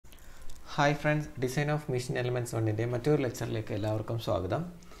Hi friends, design of machine elements 1ൻ്റെ മറ്റൊരു ലെക്ചറിലേക്ക് എല്ലാവർക്കും സ്വാഗതം.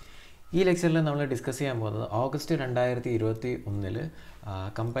 ഈ ലെക്ചറിൽ നമ്മൾ ഡിസ്കസ് ചെയ്യാൻ പോകുന്നത് ഓഗസ്റ്റ് 2021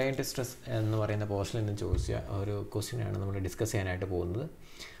 കമ്പൈൻഡ് സ്ട്രെസ് എന്ന് പറയുന്ന പോർഷനിൽ നിന്ന് ചോദിച്ച ഒരു ക്വസ്റ്റ്യനാണ് നമ്മൾ ഡിസ്കസ് ചെയ്യാനായിട്ട് പോകുന്നത്.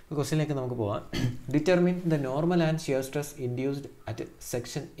 ക്വസ്റ്റ്യനിലേക്ക് നമുക്ക് പോകാം. Determine the normal and shear stress induced at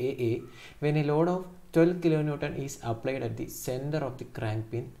section A when A load of 12 kN is applied at the centre of the crank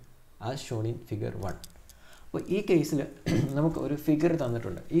pin as shown in figure 1. അപ്പോൾ ഈ കേസിൽ നമുക്ക് ഒരു ഫിഗർ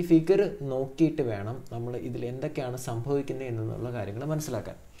തന്നിട്ടുണ്ട്. ഈ ഫിഗർ നോക്കിയിട്ട് വേണം നമ്മൾ ഇതിൽ എന്തൊക്കെയാണ് സംഭവിക്കുന്നത് എന്നുള്ള കാര്യങ്ങൾ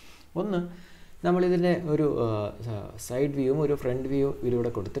മനസ്സിലാക്കാൻ. ഒന്ന്, നമ്മളിതിൻ്റെ ഒരു സൈഡ് വ്യൂവും ഒരു ഫ്രണ്ട് വ്യൂ ഇതിലൂടെ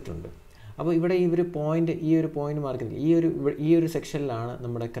കൊടുത്തിട്ടുണ്ട്. അപ്പോൾ ഇവിടെ ഈ ഒരു പോയിന്റ് മാർക്ക് ചെയ്യുന്നത് ഈ ഒരു സെക്ഷനിലാണ്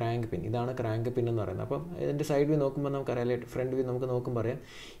നമ്മുടെ ക്രാങ്ക് പിൻ. ഇതാണ് ക്രാങ്ക് പിൻ എന്ന് പറയുന്നത്. അപ്പം ഇതിൻ്റെ സൈഡ് വ്യൂ നോക്കുമ്പോൾ നമുക്കറിയാം, ഫ്രണ്ട് വ്യൂ നമുക്ക് നോക്കുമ്പോൾ അറിയാം,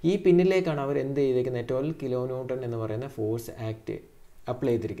 ഈ പിന്നിലേക്കാണ് അവർ എന്ത് ചെയ്തിരിക്കുന്നത്, 12 kN എന്ന് പറയുന്ന ഫോഴ്സ്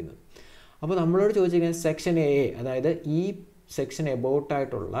അപ്ലൈ ചെയ്തിരിക്കുന്നത്. അപ്പോൾ നമ്മളോട് ചോദിച്ചിരിക്കുന്നത് സെക്ഷൻ എ, അതായത് ഈ സെക്ഷൻ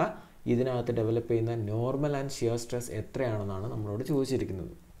എബൌട്ടായിട്ടുള്ള ഇതിനകത്ത് ഡെവലപ്പ് ചെയ്യുന്ന നോർമൽ ആൻഡ് ഷിയർ സ്ട്രെസ് എത്രയാണെന്നാണ് നമ്മളോട്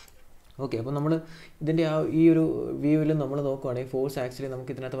ചോദിച്ചിരിക്കുന്നത്. ഓക്കെ, അപ്പോൾ നമ്മൾ ഇതിൻ്റെ ഈ ഒരു വ്യൂവിൽ നമ്മൾ നോക്കുകയാണെങ്കിൽ ഫോഴ്സ് ആക്ച്വലി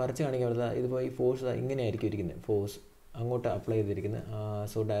നമുക്ക് ഇതിനകത്ത് വരച്ച് കാണിക്കാൻ പറ്റുന്നത് ഇതിപ്പോൾ ഈ ഫോഴ്സ് ഇങ്ങനെയായിരിക്കും ഇരിക്കുന്നത്. ഫോഴ്സ് അങ്ങോട്ട് അപ്ലൈ ചെയ്തിരിക്കുന്നത്,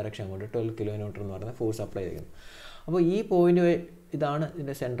 സോ ഡയറക്ഷൻ അങ്ങോട്ട് 12 kN എന്ന് പറയുന്ന ഫോഴ്സ് അപ്ലൈ ചെയ്തിരിക്കുന്നത്. അപ്പോൾ ഈ പോയിന്റ് ഇതാണ്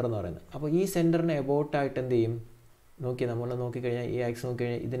ഇതിൻ്റെ സെൻറ്റർ എന്ന് പറയുന്നത്. അപ്പോൾ ഈ സെൻറ്ററിന് എബൌട്ടായിട്ട് എന്ത് ചെയ്യും നമ്മൾ നോക്കിക്കഴിഞ്ഞാൽ, ഈ ആക്സ്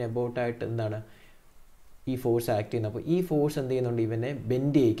നോക്കിക്കഴിഞ്ഞാൽ ഇതിന് എബൌട്ടായിട്ട് എന്താണ് ഈ ഫോഴ്സ് ആക്ട് ചെയ്യുന്നത്. അപ്പോൾ ഈ ഫോഴ്സ് എന്ത് ചെയ്യുന്നുണ്ട്, ഇവനെ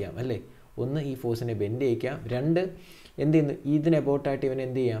ബെൻഡ് ചെയ്യിക്കാം അല്ലേ. ഒന്ന്, ഈ ഫോഴ്സിനെ ബെൻഡ് ചെയ്യിക്കാം. രണ്ട്, എന്ത് ചെയ്യുന്നു, ഇതിന് എബൌട്ടായിട്ട് ഇവനെ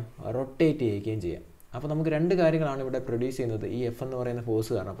എന്ത് ചെയ്യാം, റൊട്ടേറ്റ് ചെയ്യിക്കുകയും ചെയ്യാം. അപ്പോൾ നമുക്ക് രണ്ട് കാര്യങ്ങളാണ് ഇവിടെ പ്രൊഡ്യൂസ് ചെയ്യുന്നത് ഈ എഫ് എന്ന് പറയുന്ന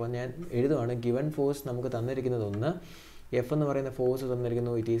ഫോഴ്സ് കാരണം. അപ്പോൾ ഞാൻ എഴുതുവാണ്, ഗിവൺ ഫോഴ്സ് നമുക്ക് തന്നിരിക്കുന്നത് ഒന്ന്, എഫ് എന്ന് പറയുന്ന ഫോഴ്സ്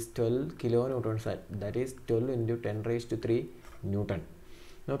തന്നിരിക്കുന്നു, it is 12 kN, that is 12 × 10⁻³ newton.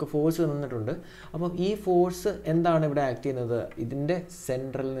 നമുക്ക് ഫോഴ്സ് തന്നിട്ടുണ്ട്. അപ്പം ഈ ഫോഴ്സ് എന്താണ് ഇവിടെ ആക്ട് ചെയ്യുന്നത്, ഇതിൻ്റെ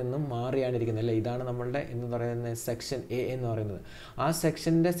സെൻട്രൽ നിന്നും മാറിയാണ് ഇരിക്കുന്നത് അല്ലേ. ഇതാണ് നമ്മളുടെ എന്ന് പറയുന്നത് സെക്ഷൻ എ എന്ന് പറയുന്നത്. ആ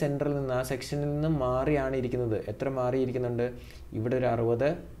സെക്ഷൻ്റെ സെൻട്രൽ നിന്ന്, ആ സെക്ഷനിൽ നിന്നും മാറിയാണ് ഇരിക്കുന്നത്. എത്ര മാറിയിരിക്കുന്നുണ്ട്, ഇവിടെ ഒരു 60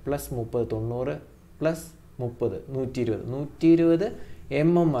 + 30 90 + 30 120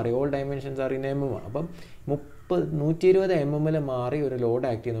 mm മാറി. All dimensions are in mm. അപ്പം 120 mm മാറി ഒരു ലോഡ്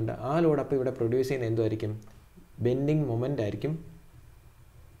ആക്ട് ചെയ്യുന്നുണ്ട്. ആ ലോഡ് അപ്പോൾ ഇവിടെ പ്രൊഡ്യൂസ് ചെയ്യുന്നത് എന്തായിരിക്കും, ബെൻഡിങ് മൊമെൻ്റ് ആയിരിക്കും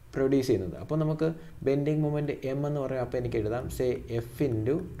പ്രൊഡ്യൂസ് ചെയ്യുന്നത്. അപ്പോൾ നമുക്ക് ബെൻഡിങ് മൊമെൻറ്റ് എം എന്ന് പറയാം. അപ്പോൾ എനിക്ക് എഴുതാം, say F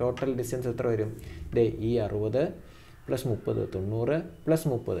into total distance എത്ര വരും, ഈ 60 + 30 90 +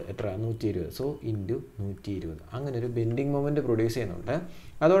 30 എത്ര, 120. So into 120. അങ്ങനെ ഒരു ബെൻഡിങ് മൊമെൻറ്റ് പ്രൊഡ്യൂസ് ചെയ്യുന്നുണ്ട്.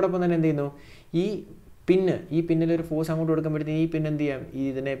 അതോടൊപ്പം തന്നെ എന്ത് ചെയ്യുന്നു, ഈ പിന്നിലൊരു ഫോഴ്സ് അങ്ങോട്ട് കൊടുക്കുമ്പോഴത്തേക്കും ഈ പിന്നെ എന്ത് ചെയ്യാം,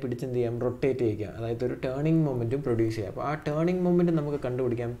 ഇതിനെ പിടിച്ച് എന്ത് ചെയ്യാം, റൊട്ടേറ്റ് ചെയ്യുക. അതായത് ഒരു ടേണിംഗ് മൊമെൻറ്റും പ്രൊഡ്യൂസ് ചെയ്യുക. അപ്പോൾ ആ ടേണിംഗ് മൊമെൻറ്റ് നമുക്ക്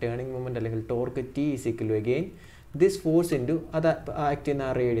കണ്ടുപിടിക്കാം. ടേണിംഗ് മൊമെൻറ്റ് അല്ലെങ്കിൽ torque T = again this force into അത് ആക്ട് ചെയ്യുന്ന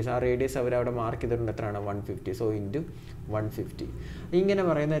ആ റേഡിയസ് അവരവിടെ മാർക്ക് ചെയ്തിട്ടുണ്ട്, എത്രയാണ്, 150. So into 150. ഇങ്ങനെ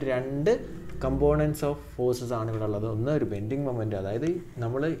പറയുന്ന രണ്ട് കമ്പോണൻസ് ഓഫ് ഫോഴ്സസ് ആണ് ഇവിടെ ഉള്ളത്. ഒന്ന്, ഒരു ബെൻഡിങ് മൊമെൻറ്റ്, അതായത്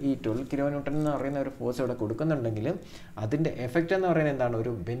നമ്മൾ ഈ 12 kN എന്ന് പറയുന്ന ഒരു ഫോഴ്സ് ഇവിടെ കൊടുക്കുന്നുണ്ടെങ്കിലും അതിൻ്റെ എഫക്റ്റ് എന്ന് പറയുന്നത് എന്താണ്,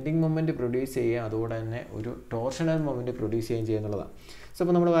 ഒരു ബെൻഡിങ് മൊമെൻറ്റ് പ്രൊഡ്യൂസ് ചെയ്യുക, അതുകൂടെ തന്നെ ഒരു ടോർഷണൽ മൊമെൻറ്റ് പ്രൊഡ്യൂസ് ചെയ്യുകയും ചെയ്യുന്നുള്ളതാണ്. സോ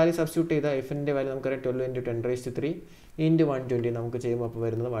അപ്പോൾ നമ്മൾ വാല്യൂ സബ്സ്റ്റിറ്റ്യൂട്ട് ചെയ്താൽ എഫിൻ്റെ വാല്യൂ നമുക്കറിയാം 12 × 10⁻³ × 120 നമുക്ക് ചെയ്യുമ്പോൾ അപ്പോൾ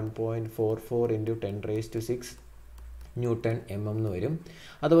വരുന്നത് 1.44 × 10⁻⁶ ന്യൂട്ടൺ mm എന്ന് വരും.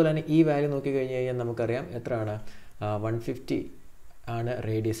 അതുപോലെ തന്നെ ഈ വാല്യൂ നോക്കിക്കഴിഞ്ഞ് കഴിഞ്ഞാൽ നമുക്കറിയാം എത്രയാണ്, 150 ആണ്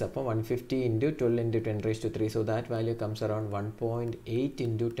റേഡിയസ്. അപ്പോൾ 150 × 12 × 10⁻³ so that value comes around 1.8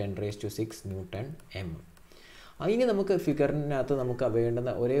 × 10⁻⁶ newton mm. ഇനി നമുക്ക് ഫിഗറിനകത്ത് നമുക്ക്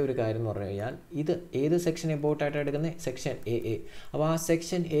വേണ്ടുന്ന ഒരേ ഒരു കാര്യം എന്ന് പറഞ്ഞു കഴിഞ്ഞാൽ, ഇത് ഏത് സെക്ഷൻ എബൌട്ടായിട്ട് എടുക്കുന്നത്, സെക്ഷൻ എ. അപ്പോൾ ആ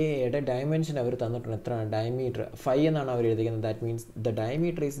സെക്ഷൻ എയുടെ ഡയമെൻഷൻ അവർ തന്നിട്ടുണ്ട്. എത്രയാണ്, ഡയമീറ്റർ 5 എന്നാണ് അവർ എഴുതിക്കുന്നത്. That means the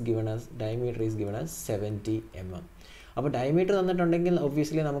diameter is given as 70 mm. അപ്പോൾ ഡയമീറ്റർ തന്നിട്ടുണ്ടെങ്കിൽ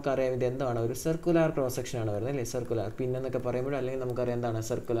ഒബ്വിയസ്ലി നമുക്കറിയാം ഇത് എന്താണ്, ഒരു സർക്കുലർ ക്രോസ് സെക്ഷനാണ് വരുന്നത് അല്ലേ. സർക്കുലർ പിന്നെന്നൊക്കെ പറയുമ്പോഴും അല്ലെങ്കിൽ നമുക്കറിയാം എന്താണ്,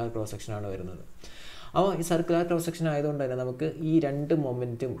 സർക്കുലർ ക്രോസ് സെക്ഷനാണ് വരുന്നത്. അപ്പോൾ ഈ സർക്കുലർ ക്രോസ് സെക്ഷൻ ആയതുകൊണ്ട് തന്നെ നമുക്ക് ഈ രണ്ട്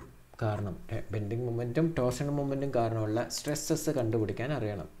മൊമെൻറ്റും കാരണം, ബെൻഡിങ് മൊമെൻറ്റും ടോർഷണൽ മൊമെൻറ്റും കാരണമുള്ള സ്ട്രെസ്സസ് കണ്ടുപിടിക്കാൻ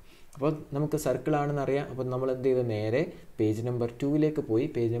അറിയണം. അപ്പോൾ നമുക്ക് സർക്കിളാണെന്ന് അറിയാം. അപ്പോൾ നമ്മൾ എന്ത് ചെയ്തു, നേരെ പേജ് നമ്പർ 2 പോയി.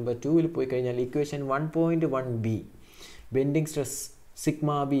 പേജ് നമ്പർ 2 പോയി കഴിഞ്ഞാൽ equation 1.1b bending stress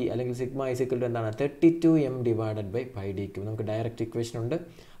sigma B അല്ലെങ്കിൽ സിഗ്മ = എന്താണ്, 32m / πdq. നമുക്ക് ഡയറക്റ്റ് ഇക്വേഷൻ ഉണ്ട്.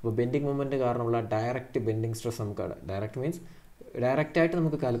 അപ്പോൾ ബെൻഡിങ് മൊമെൻറ്റ് കാരണമുള്ള ഡയറക്റ്റ് ബെൻഡിങ് സ്ട്രെസ് നമുക്ക് ഡയറക്റ്റ് മീൻസ് ഡയറക്റ്റായിട്ട്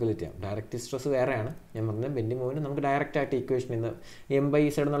നമുക്ക് കാൽക്കുലേറ്റ് ചെയ്യാം. ഡയറക്റ്റ് സ്ട്രെസ് വേറെയാണ്, ഞാൻ പറഞ്ഞത് ബെൻഡിങ് മൊമെൻറ്റ് നമുക്ക് ഡയറക്റ്റായിട്ട് ഇക്വേഷൻ ഇന്ന്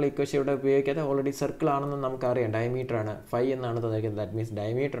m/z എന്നുള്ള ഇക്വേഷൻ ഇവിടെ ഉപയോഗിക്കാതെ ഓൾറെഡി സർക്കിൾ ആണെന്ന് നമുക്കറിയാം, ഡയമീറ്റർ ആണ് 5 എന്നാണ് തന്നിരിക്കുന്നത്. ദാറ്റ് മീൻസ്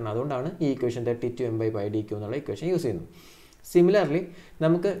ഡയമീറ്റർ ആണ്. അതുകൊണ്ടാണ് ഈ ഇക്വേഷൻ 32m / πdq എന്നുള്ള ഇക്വേഷൻ യൂസ് ചെയ്യുന്നത്. സിമിലർലി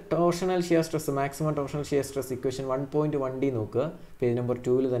നമുക്ക് torsional shear stress, maximum torsional shear stress equation 1.1d നോക്കുക. പേജ് നമ്പർ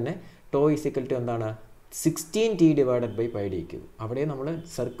 2 തന്നെ ടോ = എന്താണ്, 16t / πdq. അവിടെ നമ്മൾ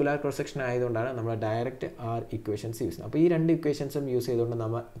സർക്കുലർ ക്രോസ് സെക്ഷൻ ആയതുകൊണ്ടാണ് നമ്മൾ ഡയറക്റ്റ് ഇക്വേഷൻസ് യൂസ് ചെയ്യുന്നത്. അപ്പോൾ ഈ രണ്ട് ഇക്വേഷൻസും യൂസ് ചെയ്തുകൊണ്ട്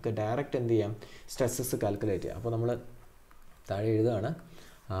നമുക്ക് ഡയറക്റ്റ് എന്ത് ചെയ്യാം, സ്ട്രെസ്സസ് കാൽക്കുലേറ്റ് ചെയ്യാം. അപ്പോൾ നമ്മൾ താഴെ എഴുതുകയാണ്,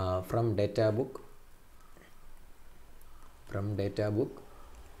 from data book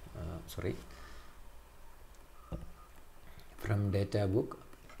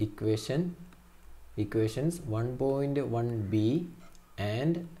equations 1.1b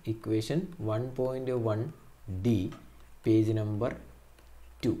and equation 1.1d page number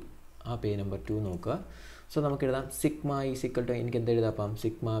 2. ആ പേജ് നമ്പർ 2 നോക്കുക. സോ നമുക്ക് എഴുതാം സിഗ്മ ഈസ് ഈക്വൽ ടു, എനിക്ക് എന്ത് എഴുതാം? അപ്പം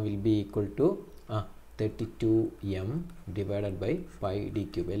sigma will be equal to 32m divided by pi D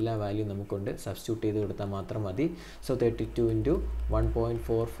cube. എല്ലാ വാല്യൂ നമുക്കുണ്ട്, സബ്സ്റ്റിറ്റ്യൂട്ട് ചെയ്ത് കൊടുത്താൽ മാത്രം മതി. So 32 into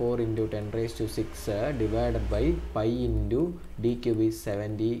 1.44 into 10⁶ divided by pi into D cube is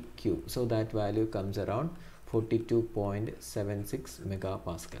 70 cube. So that value comes around 42.76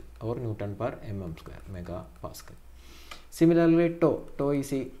 megapascal or Newton per mm square megapascal. Similarly, tau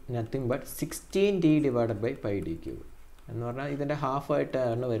is nothing but 16d divided by pi d cube. എന്ന് പറഞ്ഞാൽ ഇതിൻ്റെ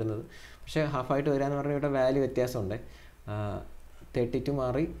ഹാഫായിട്ടാണ് വരുന്നത്. പക്ഷേ ഹാഫായിട്ട് വരാമെന്ന് പറഞ്ഞാൽ ഇവിടെ value വ്യത്യാസമുണ്ട്. 32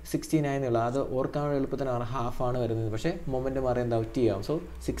 മാറി 16 ആയെന്നുള്ള അത് ഓർക്കാനുള്ള എളുപ്പത്തിനാണ് ഹാഫാണ് വരുന്നത്. പക്ഷേ മൊമെൻറ്റ് മാറി എന്താവും? ടി ആവും. സോ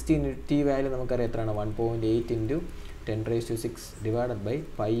 16 ടി വാല്യൂ നമുക്കറിയാം എത്രയാണ്? 1.8 into 10⁶ divided by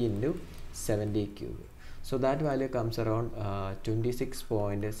pi into 70 cube. So that value comes around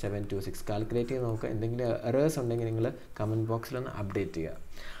 26.726. Calculate ചെയ്ത് നോക്കുക. എന്തെങ്കിലും എറേഴ്സ് ഉണ്ടെങ്കിൽ നിങ്ങൾ കമൻറ്റ് ബോക്സിലൊന്ന് അപ്ഡേറ്റ് ചെയ്യുക.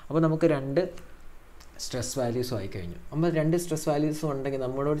 അപ്പോൾ നമുക്ക് 2 സ്ട്രെസ് വാല്യൂസും ആയിക്കഴിഞ്ഞു. അപ്പോൾ 2 സ്ട്രെസ് വാല്യൂസും ഉണ്ടെങ്കിൽ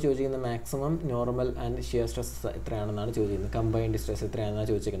നമ്മളോട് ചോദിക്കുന്ന maximum normal and shear stress എത്രയാണെന്നാണ് ചോദിക്കുന്നത്. കമ്പൈൻഡ് സ്ട്രെസ് എത്രയാണെന്നാണ്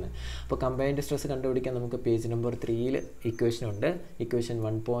ചോദിച്ചിരിക്കുന്നത്. അപ്പോൾ കമ്പൈൻഡ് സ്ട്രെസ് കണ്ടുപിടിക്കാൻ നമുക്ക് പേജ് നമ്പർ 3 ഇക്വേഷൻ ഉണ്ട്. Equation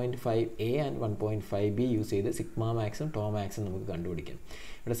 1.5a and 1.5b use ചെയ്ത് സിഗ്മ മാക്സും ടോ മാക്സും നമുക്ക് കണ്ടുപിടിക്കാം.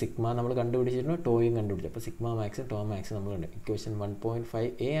 ഇവിടെ സിഗ്മ നമ്മൾ കണ്ടുപിടിച്ചിരുന്നു, ടോയും കണ്ടുപിടിച്ചു. അപ്പോൾ സിഗ്മ മാക്സും ടോ മാക്സും നമ്മൾ കണ്ടു. Equation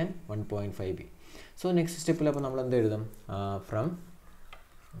 1.5a and 1.5b. So next സ്റ്റെപ്പിൽ അപ്പോൾ നമ്മൾ എന്ത് എഴുതും?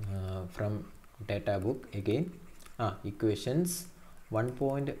 From data book again equations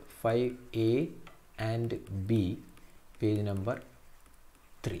 1.5a and b page number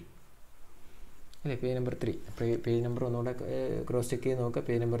 3 അല്ലേ? പേജ് നമ്പർ 3 പേജ് നമ്പർ ഒന്നുകൂടെ ക്രോസ് ചെക്ക് ചെയ്ത് നോക്കുക.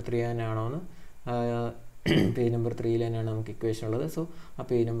 പേജ് നമ്പർ 3 തന്നെയാണോ എന്ന്. പേജ് നമ്പർ 3 തന്നെയാണ് നമുക്ക് ഇക്വേഷൻ ഉള്ളത്. സോ ആ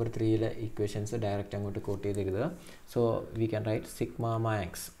പേജ് നമ്പർ 3 ഇക്വേഷൻസ് ഡയറക്റ്റ് അങ്ങോട്ട് കോട്ട് ചെയ്ത് എഴുതുക. So we can write sigma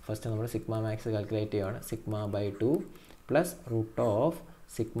max. First നമ്മൾ സിഗ്മ മാക്സ് കാൽക്കുലേറ്റ് ചെയ്യുകയാണ്. Sigma by 2 plus root of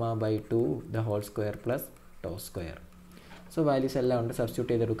sigma by 2 the whole square plus tau square. So values എല്ലാം ഉണ്ട്,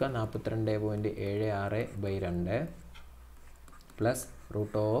 substitute ചെയ്തെടുക്കുക. 42.76/2 plus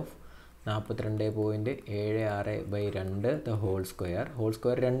root of 42.76/2 the whole square. Whole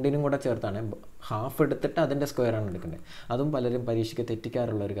square രണ്ടിനും കൂടെ ചേർത്താണ്, half എടുത്തിട്ട് അതിൻ്റെ സ്ക്വയറാണ് എടുക്കേണ്ടത്. അതും പലരും പരീക്ഷയ്ക്ക്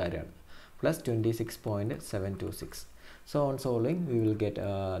തെറ്റിക്കാറുള്ള ഒരു കാര്യമാണ്. Plus 26.726. So on solving we will get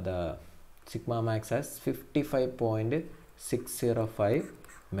the sigma max as 55.605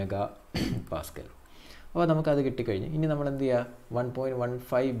 megapascal. അപ്പോൾ നമുക്കത് കിട്ടിക്കഴിഞ്ഞു. ഇനി നമ്മൾ എന്ത് ചെയ്യുക?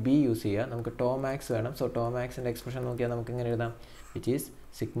 1.15b യൂസ് ചെയ്യുക. നമുക്ക് ടോ മാക്സ് വേണം. സോ ടോ മാക്സിൻ്റെ എക്സ്പ്രഷൻ നോക്കിയാൽ നമുക്ക് ഇങ്ങനെ എഴുതാം. Which is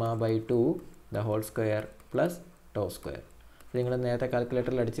sigma by 2 the whole square plus tau square. നിങ്ങൾ നേരത്തെ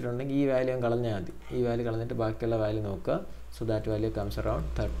കാൽക്കുലേറ്ററിൽ അടിച്ചിട്ടുണ്ടെങ്കിൽ ഈ വാല്യൂ കളഞ്ഞാൽ മതി. ഈ വാല്യൂ കളഞ്ഞിട്ട് ബാക്കിയുള്ള വാല്യൂ നോക്കുക. So that value comes around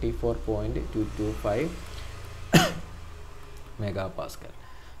 34.225 megapascal.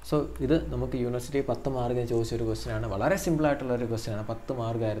 So ഇത് നമുക്ക് യൂണിവേഴ്സിറ്റി 10 മാർക്കിന് ചോദിച്ചൊരു ക്വസ്റ്റ്യനാണ്. വളരെ സിമ്പിളായിട്ടുള്ളൊരു ക്വസ്റ്റ്യനാണ്. 10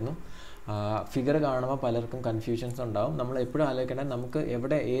 മാർക്കായിരുന്നു. ഫിഗർ കാണുമ്പോൾ പലർക്കും കൺഫ്യൂഷൻസ് ഉണ്ടാവും. നമ്മൾ എപ്പോഴും ആലോചിക്കേണ്ടത് നമുക്ക്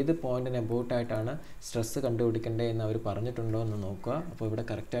എവിടെ ഏത് പോയിൻറ്റിന് അബൌട്ടായിട്ടാണ് സ്ട്രെസ്സ് കണ്ടുപിടിക്കേണ്ടത് എന്ന് അവർ പറഞ്ഞിട്ടുണ്ടോ എന്ന് നോക്കുക. അപ്പോൾ ഇവിടെ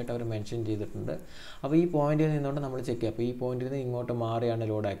കറക്റ്റായിട്ട് അവർ മെൻഷൻ ചെയ്തിട്ടുണ്ട്. അപ്പോൾ ഈ പോയിൻറ്റിൽ നിന്നുകൊണ്ട് നമ്മൾ ചെക്ക് ചെയ്യുക. അപ്പോൾ ഈ പോയിൻറ്റിൽ നിന്ന് ഇങ്ങോട്ട് മാറിയാണ്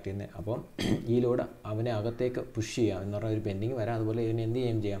ലോഡ് ആക്ട് ചെയ്യുന്നത്. അപ്പം ഈ ലോഡ് അവനെ അകത്തേക്ക് പുഷ് ചെയ്യാം എന്ന് പറഞ്ഞാൽ ഒരു ബെൻഡിങ് വരാം. അതുപോലെ ഇതിനെ എന്ത്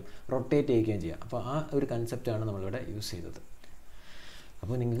ചെയ്യാം? റൊട്ടേറ്റ് ചെയ്യുകയും ചെയ്യാം. അപ്പോൾ ആ ഒരു കൺസെപ്റ്റാണ് നമ്മളിവിടെ യൂസ് ചെയ്തത്.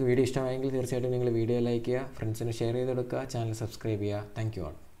 അപ്പോൾ നിങ്ങൾക്ക് വീഡിയോ ഇഷ്ടമായെങ്കിൽ തീർച്ചയായിട്ടും നിങ്ങൾ വീഡിയോ ലൈക്ക് ചെയ്യുക, ഫ്രണ്ട്സിന് ഷെയർ ചെയ്ത് കൊടുക്കുക, ചാനൽ സബ്സ്ക്രൈബ് ചെയ്യുക. Thank you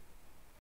all.